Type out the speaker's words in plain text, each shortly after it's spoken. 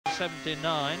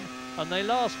1979, and they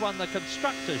last won the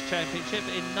Constructors' Championship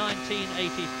in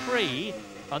 1983.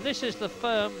 And this is the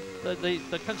firm,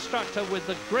 the constructor with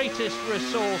the greatest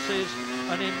resources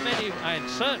and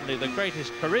certainly the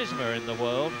greatest charisma in the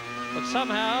world. But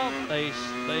somehow they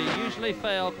usually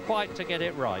fail quite to get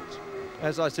it right.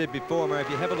 As I said before, Murray, if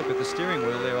you have a look at the steering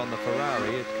wheel there on the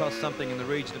Ferrari, it costs something in the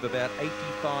region of about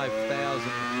 $85,000.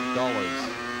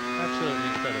 Absolutely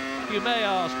incredible. You may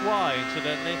ask why,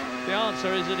 incidentally. The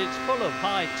answer is that it's full of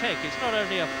high tech. It's not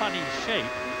only a funny shape,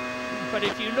 but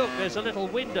if you look, there's a little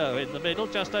window in the middle,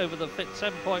 just over the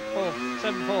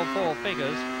 744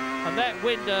 figures, and that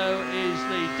window is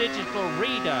the digital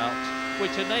readout,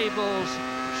 which enables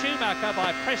Schumacher,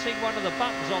 by pressing one of the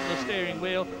buttons on the steering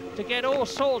wheel, to get all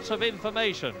sorts of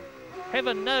information.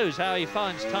 Heaven knows how he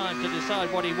finds time to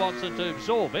decide what he wants and to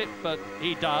absorb it, but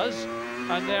he does.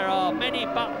 And there are many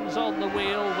buttons on the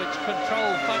wheel which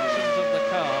control functions of the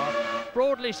car.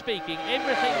 Broadly speaking,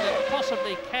 everything that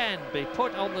possibly can be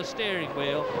put on the steering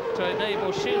wheel to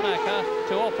enable Schumacher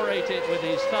to operate it with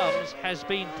his thumbs has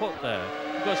been put there,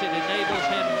 because it enables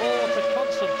him more to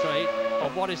concentrate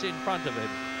on what is in front of him.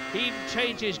 He even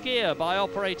changes gear by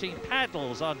operating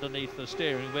paddles underneath the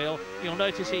steering wheel. You'll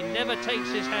notice he never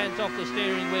takes his hands off the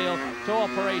steering wheel to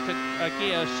operate a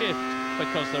gear shift,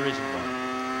 because there isn't one.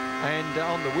 And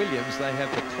on the Williams, they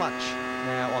have the clutch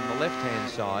now on the left-hand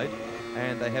side,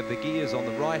 and they have the gears on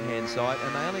the right-hand side,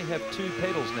 and they only have two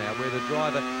pedals now, where the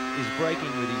driver is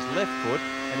braking with his left foot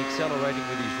and accelerating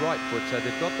with his right foot. So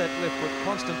they've got that left foot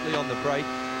constantly on the brake,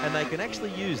 and they can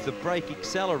actually use the brake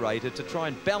accelerator to try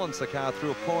and balance the car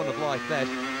through a corner like that,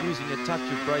 using a touch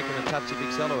of brake and a touch of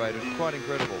accelerator. It's quite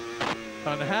incredible.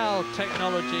 And how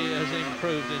technology has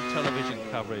improved in television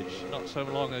coverage. Not so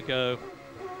long ago,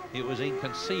 it was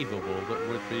inconceivable that we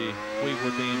would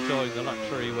be enjoying the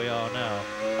luxury we are now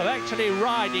of actually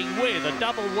riding with a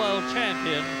double world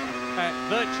champion at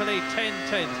virtually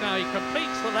 10/10. Now he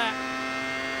completes the lap,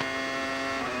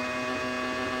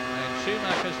 and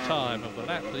Schumacher's time of the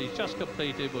lap that he's just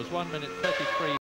completed was 1 minute 33.